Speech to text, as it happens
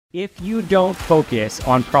If you don't focus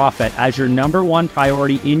on profit as your number one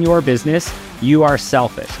priority in your business, you are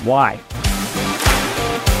selfish. Why?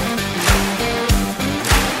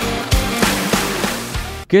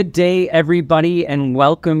 Good day, everybody, and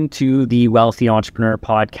welcome to the Wealthy Entrepreneur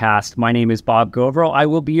Podcast. My name is Bob Goverill. I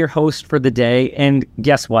will be your host for the day. And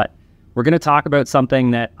guess what? We're going to talk about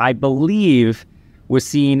something that I believe was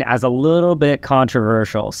seen as a little bit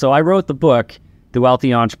controversial. So I wrote the book, The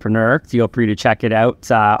Wealthy Entrepreneur. Feel free to check it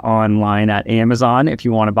out online at Amazon if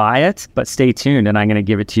you want to buy it. But stay tuned and I'm going to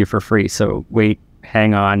give it to you for free. So wait,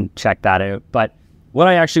 hang on, check that out. But what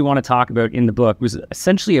I actually want to talk about in the book was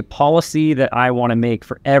essentially a policy that I want to make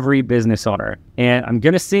for every business owner. And I'm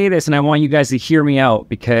going to say this and I want you guys to hear me out,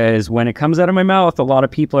 because when it comes out of my mouth, a lot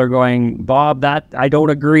of people are going, Bob, that I don't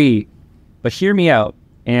agree. But hear me out.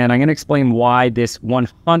 And I'm going to explain why this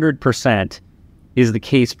 100% is the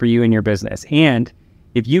case for you in your business. And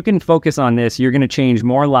if you can focus on this, you're going to change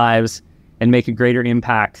more lives and make a greater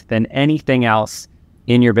impact than anything else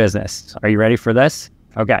in your business. Are you ready for this?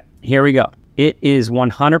 Okay, here we go. It is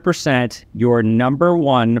 100% your number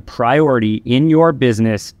one priority in your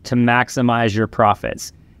business to maximize your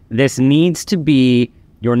profits. This needs to be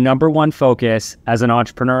your number one focus as an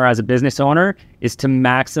entrepreneur, as a business owner, is to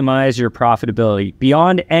maximize your profitability.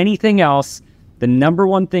 Beyond anything else, the number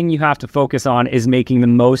one thing you have to focus on is making the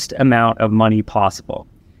most amount of money possible.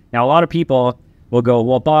 Now, a lot of people will go,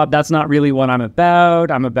 well, Bob, that's not really what I'm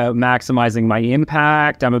about. I'm about maximizing my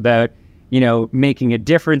impact. I'm about, making a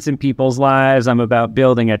difference in people's lives. I'm about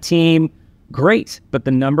building a team. Great. But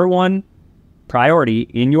the number one priority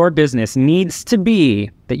in your business needs to be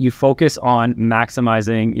that you focus on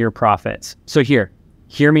maximizing your profits. So hear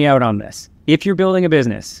me out on this. If you're building a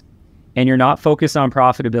business and you're not focused on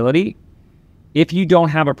profitability, if you don't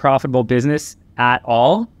have a profitable business at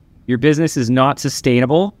all, your business is not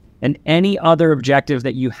sustainable, and any other objective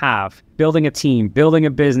that you have, building a team, building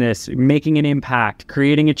a business, making an impact,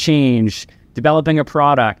 creating a change, developing a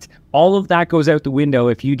product, all of that goes out the window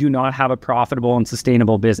if you do not have a profitable and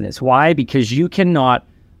sustainable business. Why? Because you cannot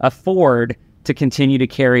afford to continue to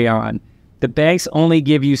carry on. The banks only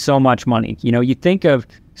give you so much money. You think of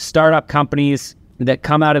startup companies that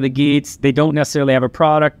come out of the gates, they don't necessarily have a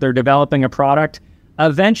product, they're developing a product.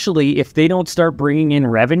 Eventually, if they don't start bringing in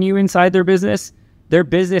revenue inside their business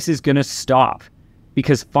is going to stop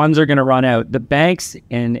because funds are going to run out. The banks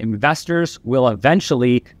and investors will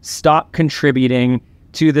eventually stop contributing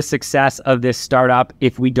to the success of this startup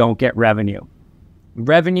if we don't get revenue.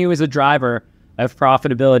 Revenue is a driver of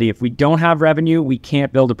profitability. If we don't have revenue, we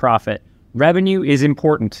can't build a profit. Revenue is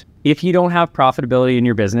important. If you don't have profitability in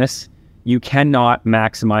your business, you cannot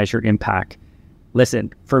maximize your impact.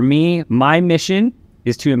 Listen, for me, my mission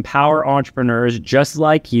is to empower entrepreneurs just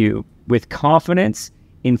like you with confidence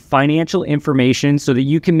in financial information so that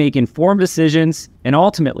you can make informed decisions, and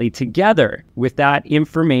ultimately together with that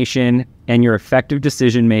information and your effective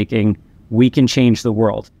decision making, we can change the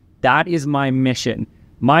world. That is my mission.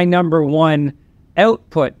 My number one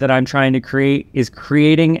output that I'm trying to create is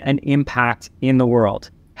creating an impact in the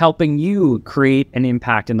world, helping you create an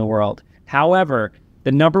impact in the world. However,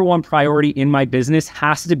 the number one priority in my business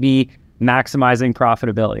has to be maximizing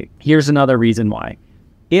profitability. Here's another reason why.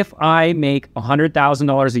 If I make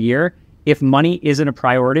 $100,000 a year, if money isn't a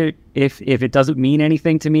priority, if it doesn't mean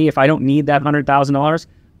anything to me, if I don't need that $100,000,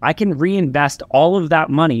 I can reinvest all of that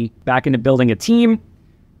money back into building a team,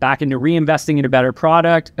 back into reinvesting in a better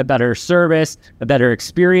product, a better service, a better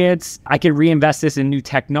experience. I can reinvest this in new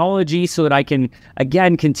technology so that I can,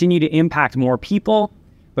 again, continue to impact more people.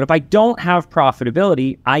 But if I don't have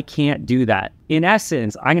profitability, I can't do that. In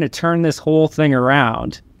essence, I'm going to turn this whole thing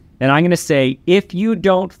around and I'm going to say, if you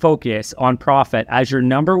don't focus on profit as your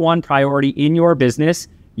number one priority in your business,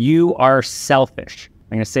 you are selfish.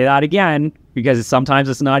 I'm going to say that again because sometimes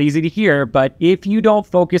it's not easy to hear, but if you don't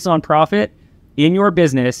focus on profit in your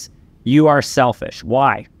business, you are selfish.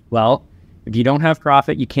 Why? Well, if you don't have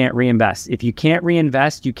profit, you can't reinvest. If you can't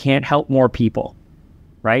reinvest, you can't help more people.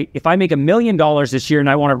 Right? If I make $1 million this year and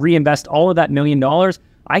I want to reinvest all of that $1 million,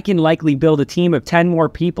 I can likely build a team of 10 more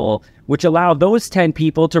people, which allow those 10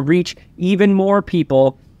 people to reach even more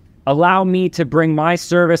people, allow me to bring my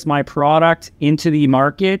service, my product into the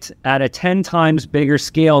market at a 10 times bigger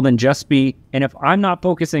scale than just me. And if I'm not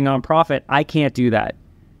focusing on profit, I can't do that.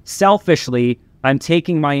 Selfishly, I'm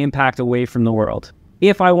taking my impact away from the world.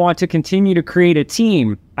 If I want to continue to create a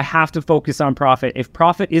team, I have to focus on profit. If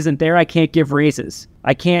profit isn't there, I can't give raises.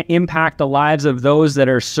 I can't impact the lives of those that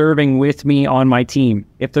are serving with me on my team.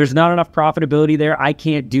 If there's not enough profitability there, I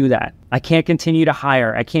can't do that. I can't continue to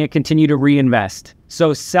hire. I can't continue to reinvest.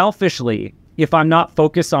 So selfishly, if I'm not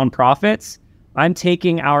focused on profits, I'm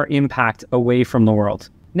taking our impact away from the world.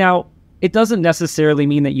 Now, it doesn't necessarily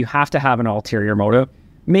mean that you have to have an ulterior motive.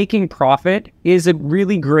 Making profit is a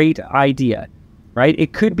really great idea, right?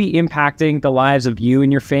 It could be impacting the lives of you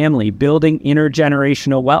and your family, building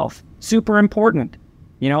intergenerational wealth. Super important.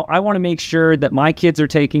 I want to make sure that my kids are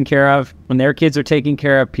taken care of, when their kids are taken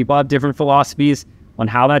care of. People have different philosophies on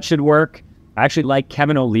how that should work. I actually like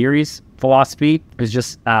Kevin O'Leary's philosophy. I was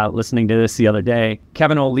just listening to this the other day.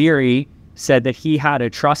 Kevin O'Leary said that he had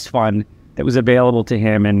a trust fund that was available to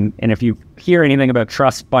him. And if you hear anything about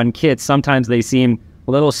trust fund kids, sometimes they seem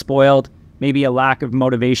a little spoiled, maybe a lack of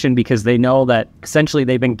motivation because they know that essentially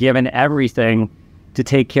they've been given everything to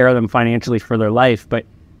take care of them financially for their life. But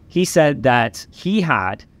he said that he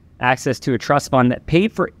had access to a trust fund that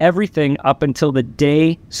paid for everything up until the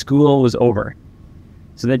day school was over.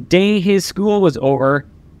 So the day his school was over,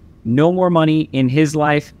 no more money in his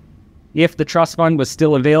life. If the trust fund was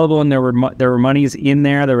still available and there were monies in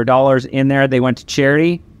there were dollars in there, they went to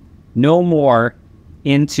charity, no more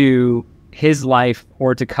into his life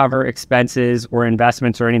or to cover expenses or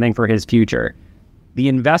investments or anything for his future. The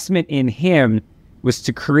investment in him was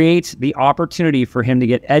to create the opportunity for him to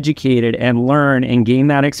get educated and learn and gain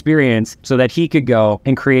that experience so that he could go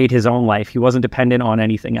and create his own life. He wasn't dependent on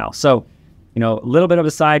anything else. So, a little bit of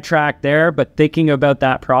a sidetrack there, but thinking about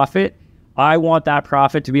that profit, I want that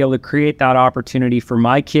profit to be able to create that opportunity for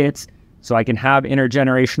my kids so I can have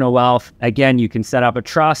intergenerational wealth. Again, you can set up a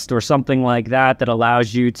trust or something like that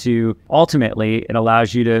allows you to, ultimately, it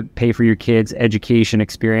allows you to pay for your kids' education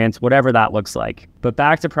experience, whatever that looks like. But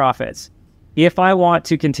back to profits. If I want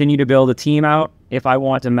to continue to build a team out, if I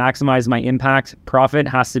want to maximize my impact, profit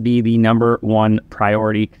has to be the number one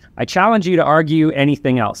priority. I challenge you to argue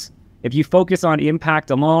anything else. If you focus on impact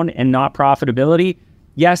alone and not profitability,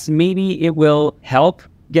 yes, maybe it will help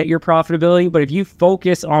get your profitability, but if you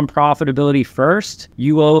focus on profitability first,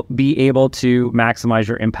 you will be able to maximize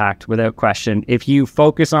your impact without question. If you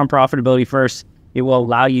focus on profitability first, it will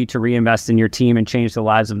allow you to reinvest in your team and change the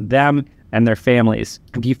lives of them and their families.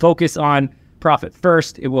 If you focus on profit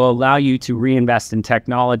first, it will allow you to reinvest in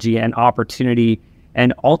technology and opportunity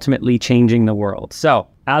and ultimately changing the world. So,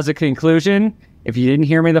 as a conclusion, if you didn't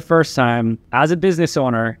hear me the first time, as a business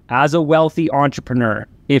owner, as a wealthy entrepreneur,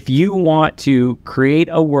 if you want to create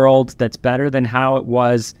a world that's better than how it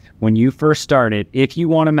was when you first started, if you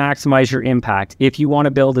want to maximize your impact, if you want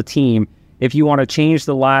to build a team, if you want to change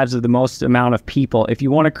the lives of the most amount of people, if you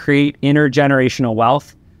want to create intergenerational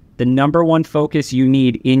wealth, the number one focus you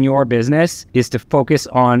need in your business is to focus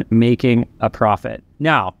on making a profit.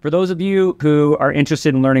 Now, for those of you who are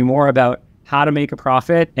interested in learning more about how to make a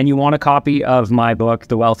profit and you want a copy of my book,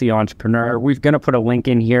 The Wealthy Entrepreneur, we're going to put a link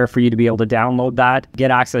in here for you to be able to download that,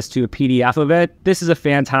 get access to a PDF of it. This is a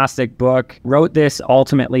fantastic book. Wrote this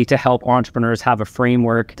ultimately to help entrepreneurs have a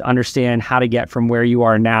framework to understand how to get from where you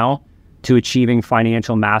are now to achieving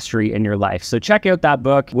financial mastery in your life. So check out that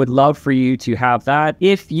book. Would love for you to have that.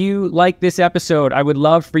 If you like this episode, I would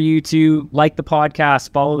love for you to like the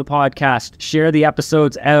podcast, follow the podcast, share the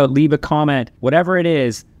episodes out, leave a comment, whatever it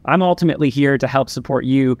is. I'm ultimately here to help support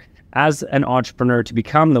you as an entrepreneur to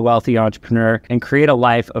become the wealthy entrepreneur and create a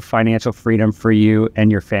life of financial freedom for you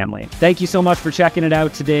and your family. Thank you so much for checking it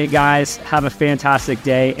out today, guys. Have a fantastic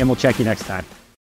day, and we'll check you next time.